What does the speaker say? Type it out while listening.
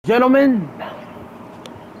Gentlemen,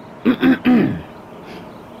 the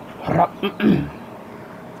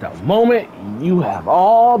moment you have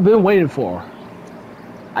all been waiting for.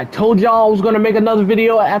 I told y'all I was going to make another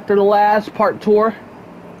video after the last part tour.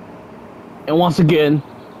 And once again,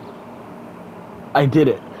 I did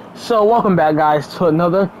it. So welcome back, guys, to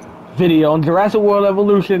another video on Jurassic World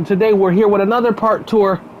Evolution. Today we're here with another part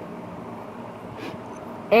tour.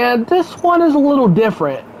 And this one is a little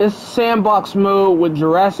different. It's sandbox mode with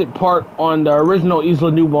Jurassic Park on the original Isla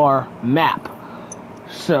Nublar map.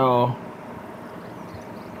 So,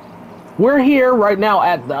 we're here right now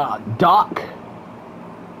at the dock.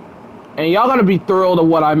 And y'all gonna be thrilled at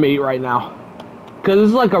what I made right now. Because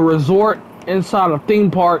it's like a resort inside a theme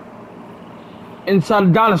park. Inside a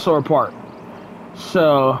dinosaur park.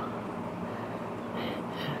 So,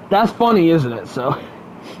 that's funny, isn't it? So,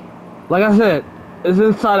 like I said, it's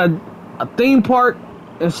inside a theme park,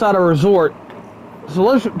 inside a resort. So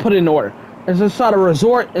let's put it in order. It's inside a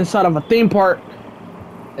resort, inside of a theme park,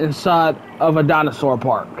 inside of a dinosaur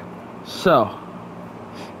park. So,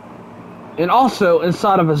 and also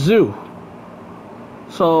inside of a zoo.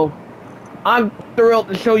 So, I'm thrilled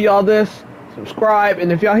to show y'all this. Subscribe,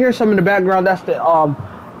 and if y'all hear something in the background, that's the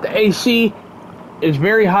AC. It's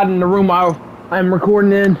very hot in the room I'm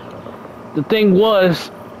recording in. The thing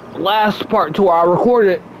was, last part tour I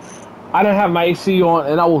recorded, I didn't have my AC on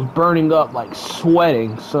and I was burning up, like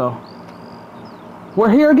sweating. So we're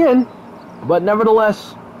here again, but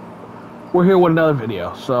nevertheless we're here with another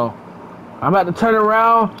video. So I'm about to turn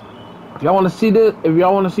around. If y'all want to see this, if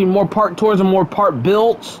y'all want to see more part tours and more part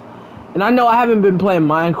builds, and I know I haven't been playing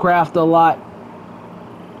Minecraft a lot,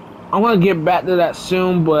 I'm gonna get back to that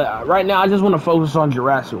soon, but right now I just want to focus on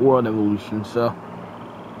Jurassic World Evolution. So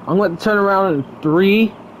I'm going to turn around in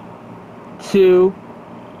 3, 2,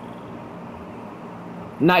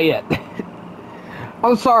 not yet.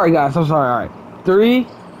 I'm sorry, guys. I'm sorry. All right, 3,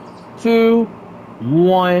 2,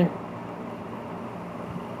 1,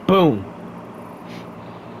 boom.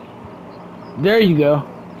 There you go.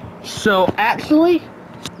 So actually,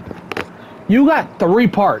 you got 3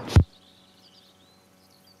 parts.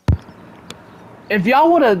 If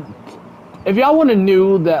y'all would have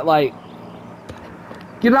knew that, like,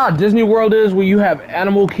 you know how Disney World is, where you have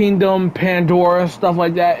Animal Kingdom, Pandora, stuff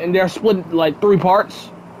like that, and they're split like 3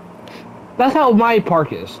 parts? That's how my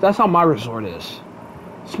park is. That's how my resort is.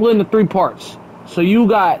 Split into 3 parts. So you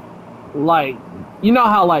got, like, you know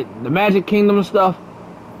how, like, the Magic Kingdom and stuff?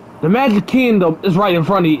 The Magic Kingdom is right in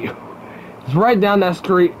front of you. It's right down that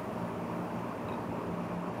street.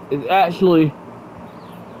 It's actually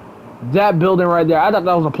that building right there. I thought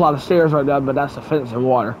that was a plot of stairs right there, but that's a fence and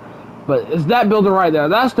water. But it's that building right there.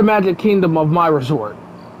 That's the Magic Kingdom of my resort.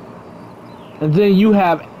 And then you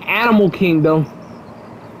have Animal Kingdom,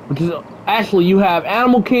 which is actually, you have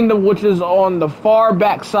Animal Kingdom, which is on the far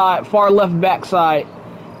back side, far left back side.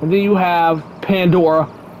 And then you have Pandora,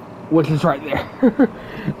 which is right there.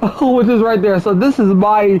 Which is right there. So this is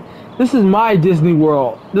my Disney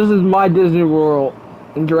World. This is my Disney World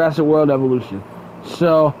in Jurassic World Evolution.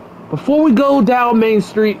 So before we go down Main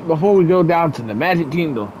Street, before we go down to the Magic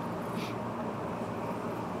Kingdom,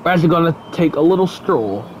 we're actually going to take a little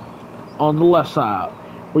stroll on the left side,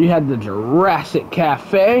 where you have the Jurassic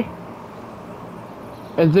Cafe,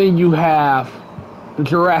 and then you have the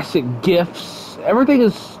Jurassic Gifts. Everything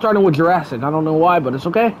is starting with Jurassic. I don't know why, but it's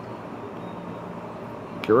okay.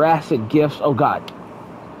 Jurassic Gifts. Oh God.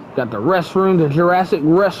 Got the restroom, the Jurassic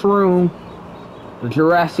restroom, the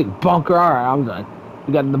Jurassic bunker. Alright, I'm done.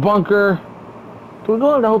 We got the bunker. Can we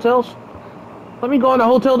go in the hotels? Let me go in the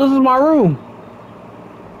hotel. This is my room.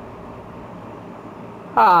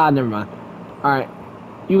 Ah, never mind. Alright.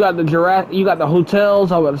 You got the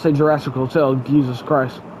hotels. I was about to say Jurassic Hotel. Jesus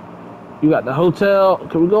Christ. You got the hotel.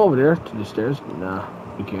 Can we go over there to the stairs? Nah,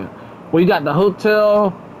 we can't. Well, you got the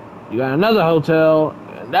hotel. You got another hotel.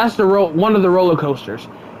 That's one of the roller coasters.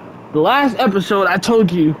 The last episode I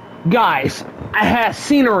told you, guys, I had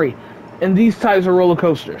scenery in these types of roller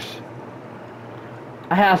coasters.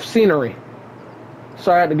 I have scenery.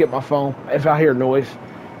 Sorry, I had to get my phone if I hear noise.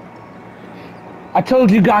 I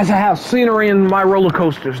told you guys I have scenery in my roller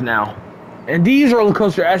coasters now. And these roller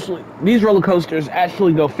coasters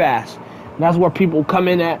actually go fast. And that's where people come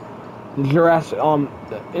in at. The Jurassic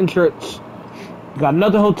the entrance. You got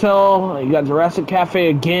another hotel, you got Jurassic Cafe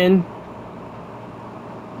again.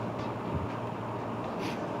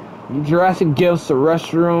 Jurassic Gifts, a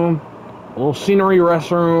restroom, a little scenery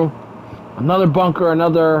restroom, another bunker,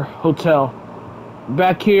 another hotel.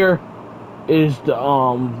 Back here is the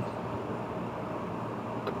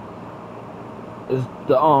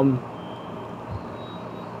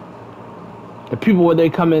the people where they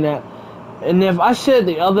come in at. And if I said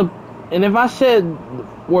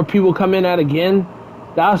where people come in at again,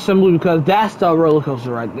 that was simply because that's the roller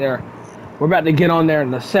coaster right there. We're about to get on there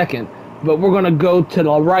in a second, but we're gonna go to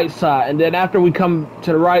the right side, and then after we come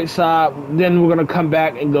to the right side, then we're gonna come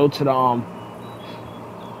back and go to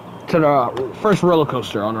the first roller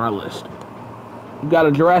coaster on our list. We got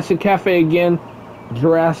a Jurassic Cafe again,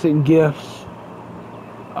 Jurassic gifts,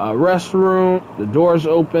 restroom. The door's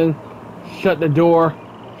open. Shut the door.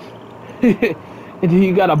 And then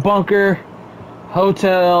you got a bunker,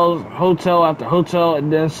 hotels, hotel after hotel,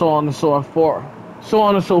 and then so on and so forth. So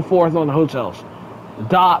on and so forth on the hotels. The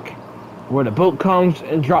dock, where the boat comes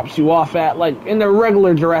and drops you off at, like in the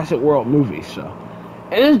regular Jurassic World movie. So,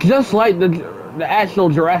 and it's just like the actual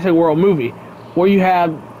Jurassic World movie, where you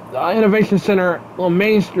have the Innovation Center on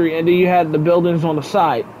Main Street, and then you had the buildings on the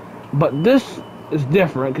side. But this is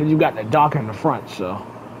different because you got the dock in the front. So,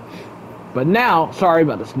 but now, sorry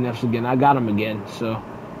about the sniffs again. I got them again. So,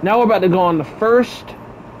 now we're about to go on the first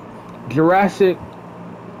Jurassic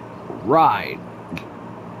ride.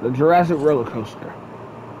 The Jurassic roller coaster.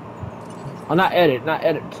 Oh, not edit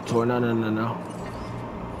tutorial. No.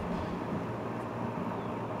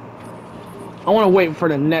 I want to wait for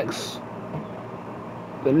the next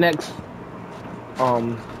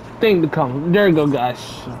thing to come. There you go, guys.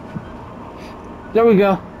 There we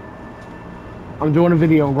go. I'm doing a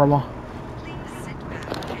video, Grandma.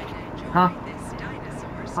 Huh?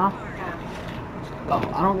 Huh? Oh,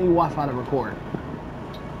 I don't need Wi-Fi to record.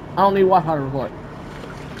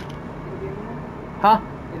 Huh?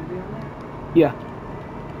 Yeah.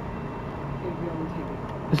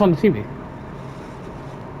 It's on the TV.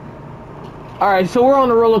 Alright, so we're on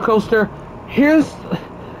the roller coaster.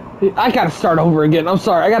 I gotta start over again. I'm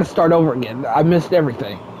sorry, I gotta start over again. I missed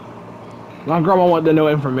everything. My grandma wanted to know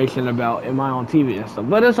information about am I on TV and stuff,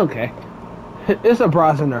 but it's okay. It's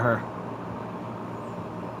surprising to her.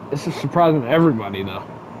 It's surprising to everybody, though.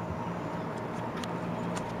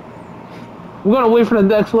 We're gonna wait for the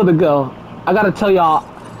next one to go. I gotta tell y'all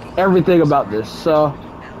everything about this. So,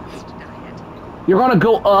 you're gonna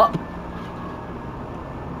go up.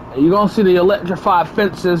 And you're gonna see the electrified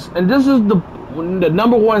fences, and this is the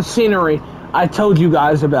number one scenery I told you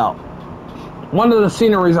guys about. One of the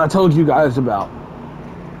sceneries I told you guys about,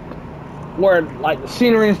 where like the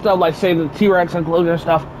scenery and stuff, like say the T-Rex enclosure and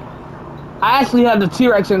stuff. I actually had the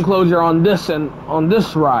T-Rex enclosure on this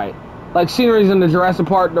ride. Like sceneries in the Jurassic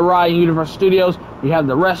Park, the ride in Universal Studios. We have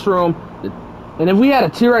the restroom, and if we had a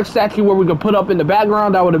T-Rex statue where we could put up in the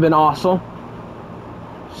background, that would have been awesome.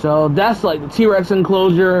 So that's like the T-Rex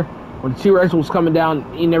enclosure, when the T-Rex was coming down,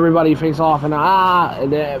 eating everybody face off,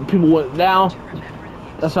 and then people went down.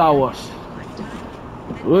 That's how it was.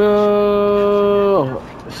 Whoa!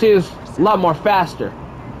 See, it's a lot more faster.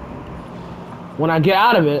 When I get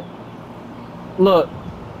out of it, look,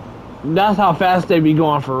 that's how fast they be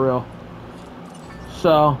going for real.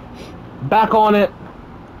 So, back on it.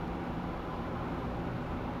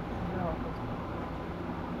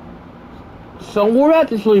 So we're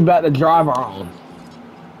actually about to drive our own.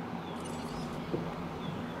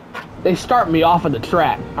 They start me off of the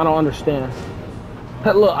track. I don't understand.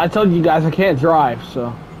 Look, I told you guys I can't drive,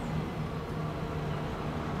 so.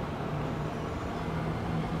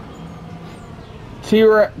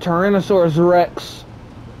 Tyrannosaurus Rex.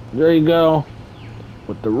 There you go.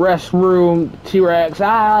 With the restroom, T-Rex.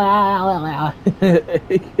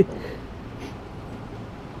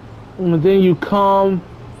 And then you come.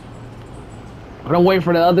 I'm gonna wait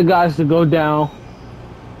for the other guys to go down.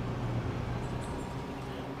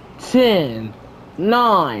 10,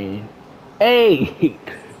 9, 8,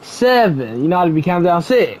 7. You know how to be counting down.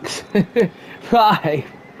 6, 5,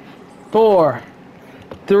 4,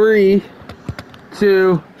 3,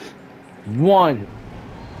 2, 1.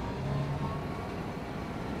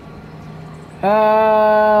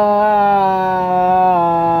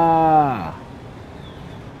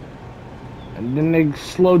 And then they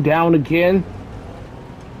slow down again.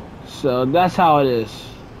 So that's how it is.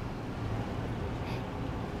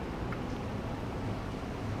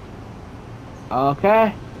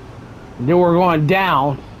 Okay. And then we're going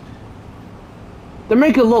down. They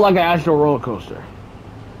make it look like an actual roller coaster.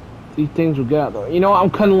 These things will get out there. You know what? I'm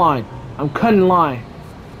cutting line.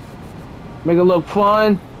 Make it look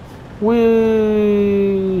fun.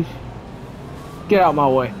 Whee! Get out my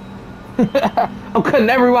way. I'm cutting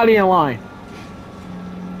everybody in line.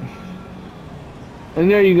 And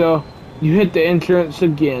there you go. You hit the entrance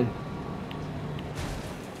again.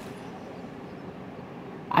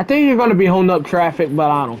 I think you're going to be holding up traffic, but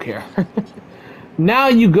I don't care. Now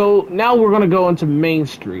we're going to go into Main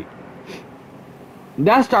Street.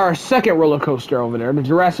 That's our second roller coaster over there, the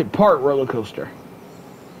Jurassic Park roller coaster.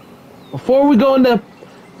 Before we go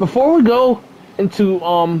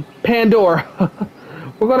into Pandora,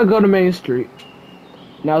 we're gonna go to Main Street.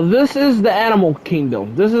 Now this is the Animal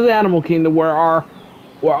Kingdom. This is the Animal Kingdom where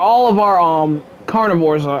all of our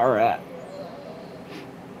carnivores are at.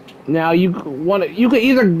 Now you could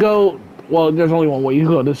either go, well, there's only one way. You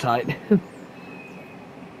can go this side.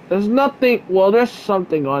 There's nothing, well, there's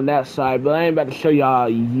something on that side, but I ain't about to show y'all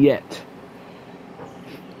yet.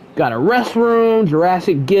 Got a restroom,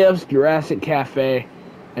 Jurassic Gifts, Jurassic Cafe,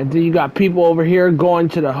 and then you got people over here going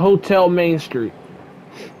to the Hotel Main Street.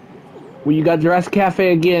 Where you got Jurassic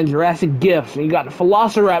Cafe again, Jurassic Gifts, and you got the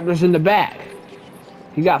Velociraptors in the back.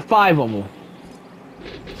 You got 5 of them.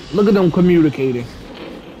 Look at them communicating.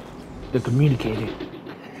 They're communicating.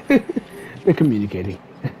 They're communicating.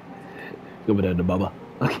 Go over there to Bubba.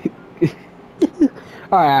 Okay.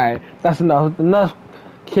 Alright. That's enough. Enough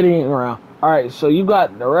kidding around. Alright, so you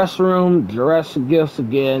got the restroom, Jurassic Gifts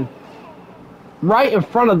again. Right in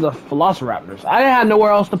front of the Velociraptors. I didn't have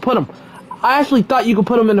nowhere else to put them. I actually thought you could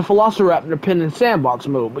put them in the Velociraptor pen in sandbox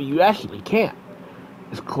mode, but you actually can't.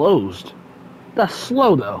 It's closed. That's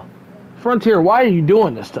slow, though. Frontier, why are you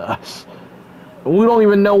doing this to us? And we don't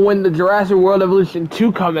even know when the Jurassic World Evolution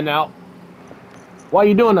 2 coming out. Why are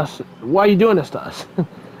you doing this? Why are you doing this to us?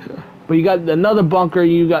 But you got another bunker.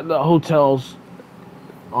 You got the hotels,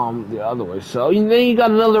 the other way. So then you got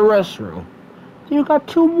another restroom. Then you got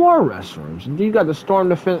 2 more restrooms. And then you got the Storm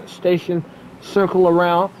Defense Station circle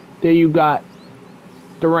around. There you got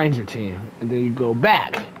the Ranger team, and then you go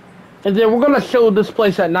back. And then we're gonna show this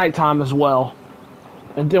place at nighttime as well.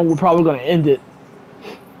 And then we're probably gonna end it.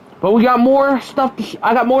 But we got more stuff.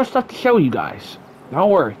 I got more stuff to show you guys. Don't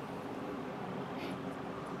worry.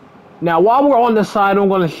 Now, while we're on this side, I'm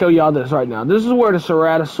going to show y'all this right now. This is where the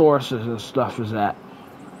Ceratosauruses and stuff is at.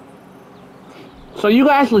 So you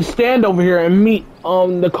can actually stand over here and meet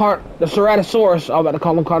the Ceratosaurus. I'm about to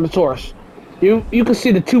call them Carnosaurus. You can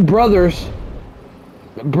see the 2 brothers.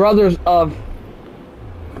 The brothers of,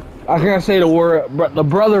 I can't say the word, but the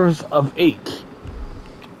brothers of H.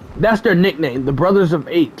 That's their nickname, the brothers of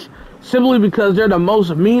H. Simply because they're the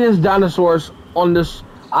most meanest dinosaurs on this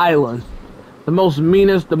island. The most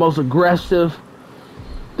meanest, the most aggressive,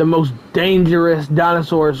 the most dangerous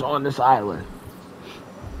dinosaurs on this island.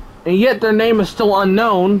 And yet their name is still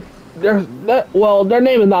unknown. Their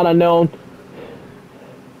name is not unknown.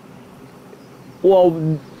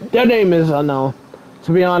 Well, their name is unknown.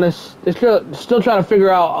 To be honest, they're still trying to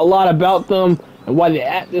figure out a lot about them and why they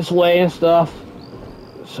act this way and stuff.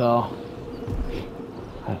 So,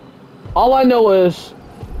 all I know is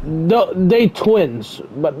they twins,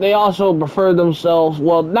 but they also prefer themselves,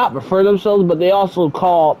 well, not prefer themselves, but they also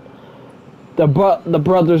call the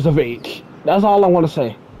brothers of H. That's all I want to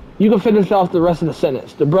say. You can finish off the rest of the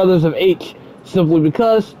sentence. The brothers of H, simply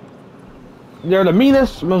because they're the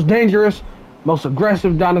meanest, most dangerous, most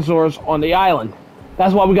aggressive dinosaurs on the island.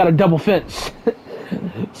 That's why we got a double fence.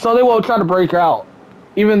 So they won't try to break out.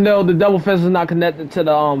 Even though the double fence is not connected to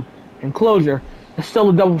the enclosure, it's still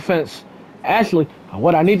a double fence. Actually,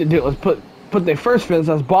 what I need to do is put their first fence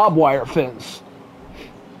as barbed wire fence.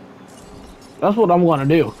 That's what I'm gonna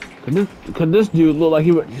do. Cause this dude look like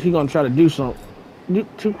he gonna try to do something.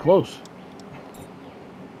 Too close.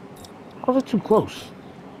 How's it too close?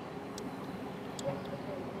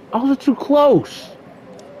 How's it too close?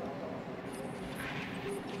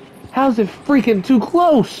 How's it freaking too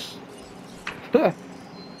close?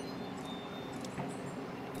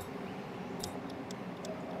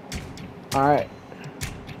 Alright.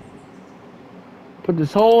 Put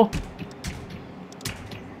this whole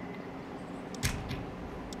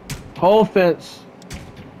fence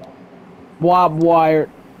barbed wire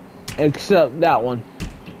except that one.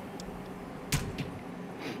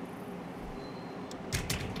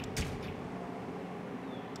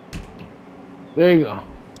 There you go.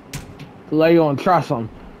 Lay you on try something.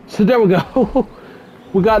 So there we go.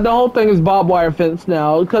 We got the whole thing is barbed wire fence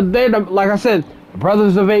now because they're like I said, the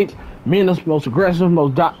brothers of H. Meanest, most aggressive,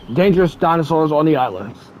 most dangerous dinosaurs on the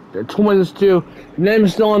island. They're twins too. The name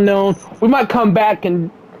is still unknown. We might come back and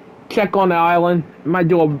check on the island. We might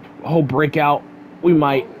do a whole breakout. We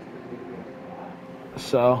might.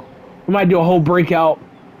 So, we might do a whole breakout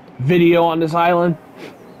video on this island.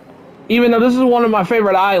 Even though this is one of my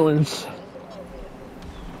favorite islands.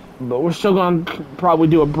 But we're still going to probably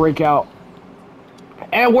do a breakout.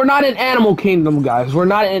 And we're not in Animal Kingdom, guys. We're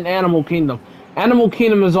not in Animal Kingdom. Animal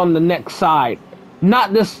Kingdom is on the next side.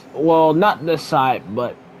 Not this, well, not this side,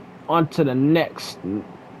 but onto the next.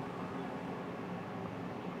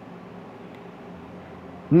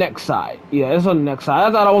 next side. Yeah, it's on the next side.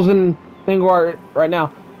 I thought I was in thing right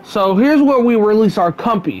now. So here's where we release our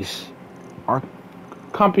compies. Our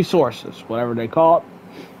compy sources, whatever they call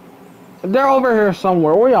it. They're over here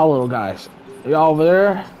somewhere. Where y'all little guys? Y'all over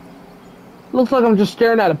there? Looks like I'm just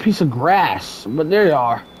staring at a piece of grass. But there you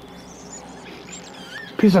are.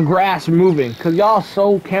 Piece of grass moving. Cause y'all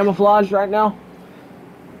so camouflaged right now.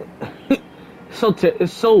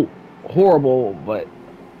 It's so horrible, but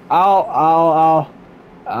I'll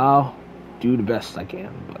do the best I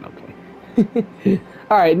can, but okay.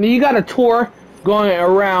 Alright, now you got a tour going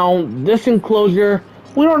around this enclosure.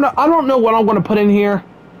 I don't know what I'm gonna put in here.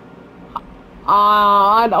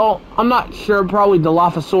 I'm not sure, probably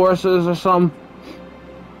Dilophosauruses or some.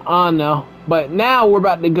 I don't know. But now we're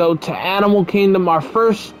about to go to Animal Kingdom, our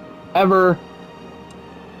first ever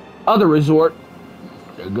other resort.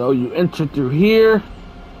 There you go, you enter through here.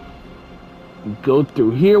 You go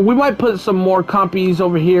through here. We might put some more compies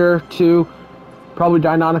over here too. Probably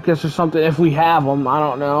Deinonychus or something if we have them. I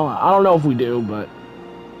don't know. I don't know if we do, but.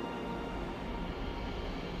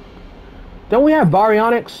 Don't we have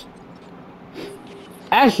Baryonyx?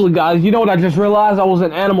 Actually, guys, you know what I just realized? I was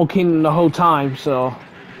in Animal Kingdom the whole time, so.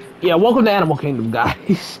 Yeah, welcome to Animal Kingdom,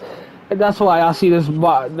 guys. And that's why I see this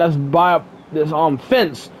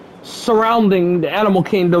fence surrounding the Animal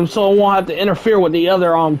Kingdom, so it won't have to interfere with the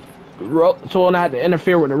other so it won't have to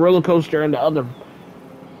interfere with the roller coaster and the other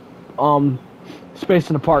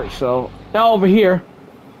space in the park. So now over here,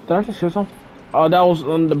 did I just hear something? Oh, that was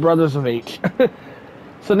the Brothers of H.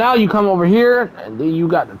 So now you come over here, and then you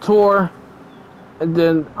got the tour, and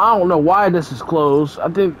then I don't know why this is closed. I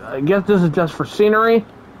guess this is just for scenery.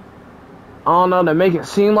 I don't know, to make it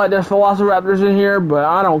seem like there's velociraptors in here, but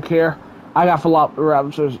I don't care. I got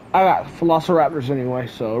velociraptors anyway,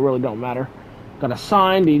 so it really don't matter. Got a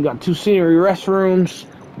sign, you got 2 scenery restrooms,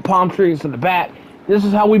 palm trees in the back. This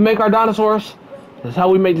is how we make our dinosaurs. This is how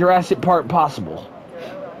we make Jurassic Park possible.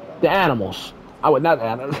 The animals.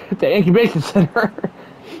 The incubation center.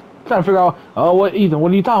 Trying to figure out, Ethan,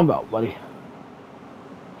 what are you talking about, buddy?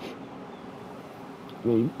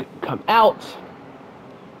 You come out.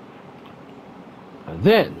 And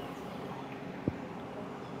then,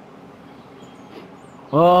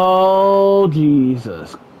 oh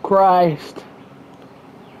Jesus Christ,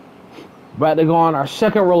 about to go on our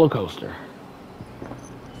second roller coaster.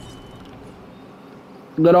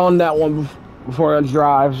 Get on that one before it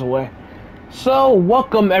drives away. So,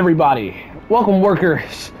 welcome everybody. Welcome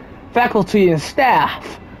workers, faculty and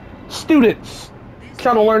staff, students,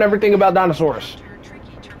 trying to learn everything about dinosaurs.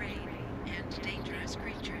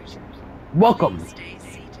 Welcome.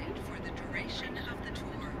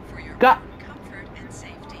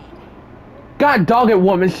 God dog it,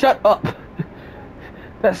 woman, shut up.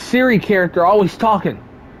 That Siri character always talking.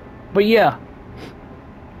 But yeah.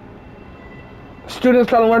 Students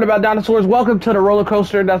trying to learn about dinosaurs, welcome to the roller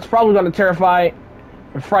coaster that's probably going to terrify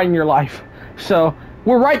and frighten your life. So,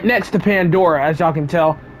 we're right next to Pandora, as y'all can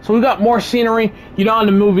tell. So we got more scenery. You know, in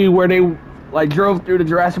the movie where they like drove through the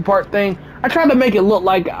Jurassic Park thing, I tried to make it look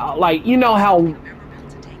like you know how.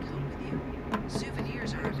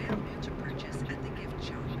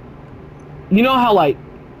 You know how, like,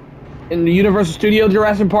 in the Universal Studio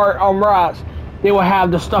Jurassic Park rides, they will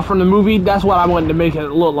have the stuff from the movie? That's what I wanted to make it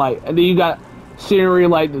look like. And then you got scenery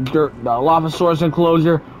like the Dilophosaurus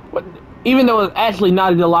enclosure. But even though it's actually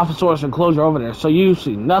not a Dilophosaurus enclosure over there, so you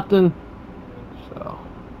see nothing. So.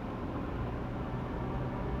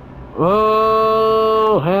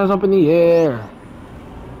 Oh, hands up in the air.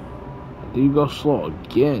 Then you go slow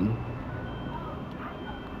again.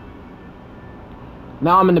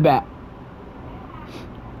 Now I'm in the back.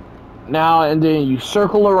 Now and then you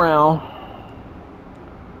circle around,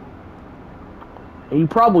 and you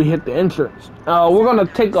probably hit the entrance. We're gonna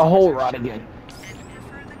take the whole ride again.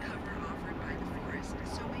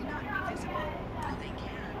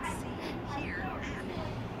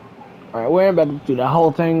 Alright, we're about to do the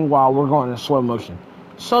whole thing while we're going in slow motion.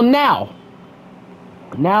 So now,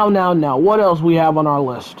 what else we have on our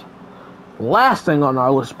list? Last thing on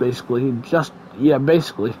our list, basically,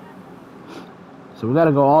 basically. So we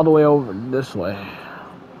gotta go all the way over this way.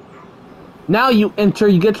 Now you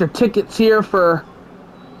get your tickets here for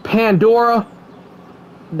Pandora,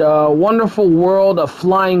 the wonderful world of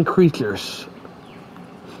flying creatures.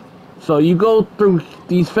 So you go through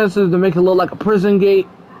these fences to make it look like a prison gate.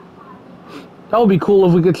 That would be cool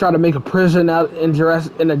if we could try to make a prison out in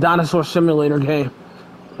the Dinosaur Simulator game.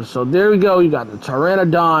 So there we go, you got the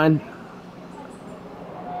Pteranodon.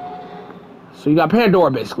 So you got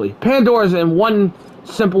Pandora, basically. Pandora's in one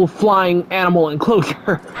simple flying animal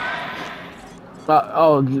enclosure.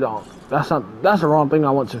 Oh, you don't. That's the wrong thing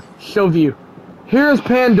I want to show view. Here's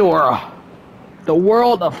Pandora, the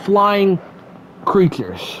world of flying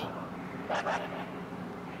creatures.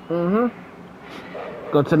 Go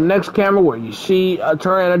to the next camera where you see a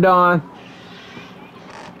pteranodon.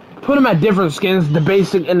 Put them at different skins, the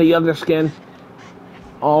basic and the other skin.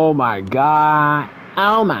 Oh my god.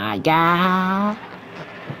 Oh my god.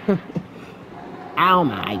 Oh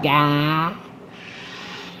my god.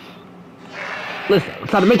 Listen, I'm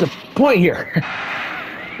trying to make a point here.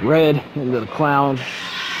 Red into the clown.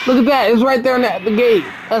 Look at that, it's right there at the gate.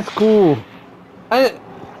 That's cool. I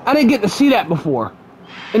didn't get to see that before.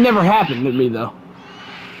 It never happened to me though.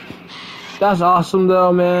 That's awesome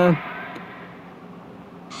though, man.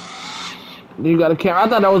 You got a camera. I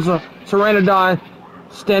thought that was a pteranodon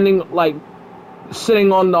standing, like,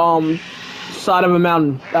 sitting on the side of a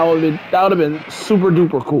mountain. That would have been super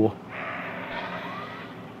duper cool.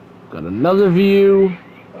 Got another view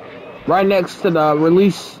right next to the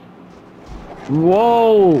release.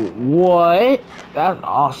 Whoa, what? That's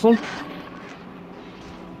awesome.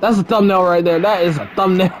 That's a thumbnail right there. That is a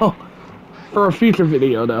thumbnail for a future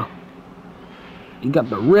video though. You got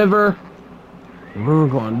the river. We're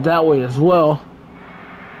going that way as well.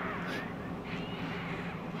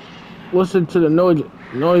 Listen to the noise.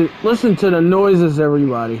 Listen to the noises,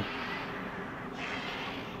 everybody.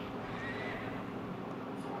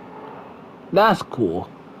 That's cool.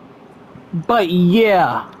 But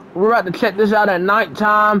yeah, we're about to check this out at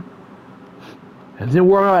nighttime, and then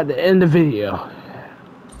we're about to end the video.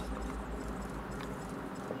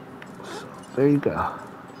 So, there you go.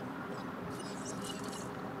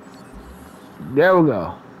 There we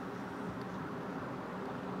go.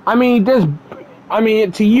 I mean,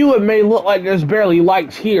 to you it may look like there's barely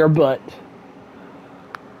lights here, but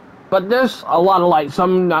there's a lot of lights.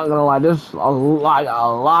 I'm not gonna lie, there's a lot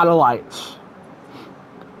of lights.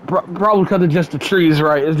 Probably because of just the trees,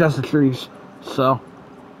 right? It's just the trees. So,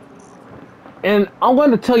 and I'm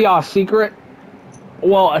going to tell y'all a secret.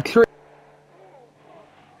 Well, a trick.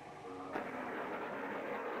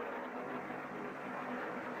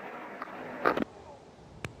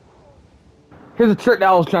 Here's a trick that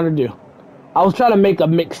I was trying to do. I was trying to make a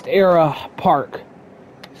mixed era park.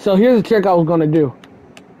 So here's a trick I was gonna do.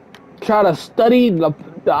 Try to study the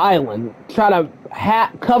island. Try to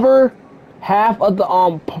cover half of the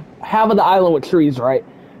island with trees, right?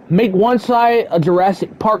 Make one side a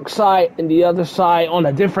Jurassic Park side and the other side on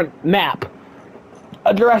a different map,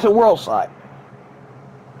 a Jurassic World side.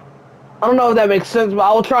 I don't know if that makes sense, but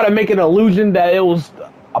I will try to make an illusion that it was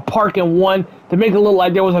a park in one to make it look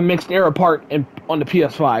like there was a mixed era park on the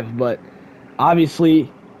PS5, but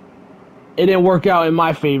obviously it didn't work out in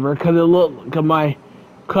my favor because my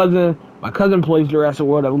cousin plays Jurassic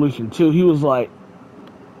World Evolution 2. He was like,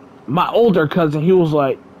 my older cousin, he was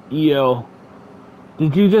like, yo,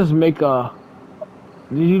 did you just make a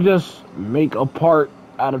part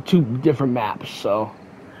out of two different maps? So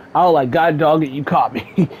I was like, God dog it, you caught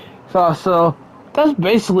me. so that's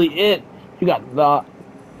basically it. You got the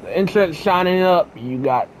entrance shining up, you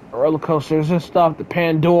got roller coasters and stuff, the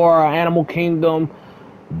Pandora, Animal Kingdom,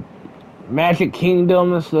 Magic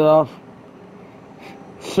Kingdom and stuff.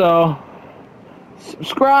 So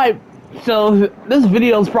subscribe. So this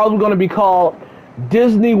video is probably going to be called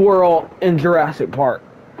Disney World in Jurassic Park.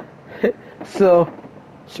 So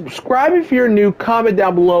subscribe if you're new, comment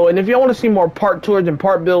down below, and if you want to see more part tours and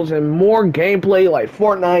part builds and more gameplay like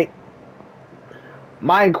Fortnite,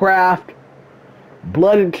 Minecraft,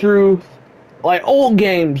 Blood and Truth, like old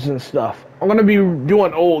games and stuff. I'm going to be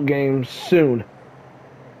doing old games soon.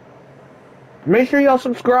 Make sure y'all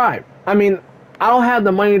subscribe. I mean, I don't have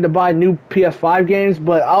the money to buy new PS5 games,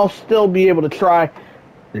 but I'll still be able to try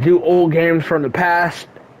to do old games from the past.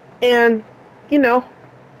 And, you know,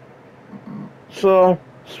 so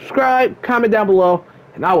subscribe, comment down below,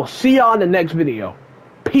 and I will see y'all in the next video.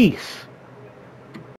 Peace.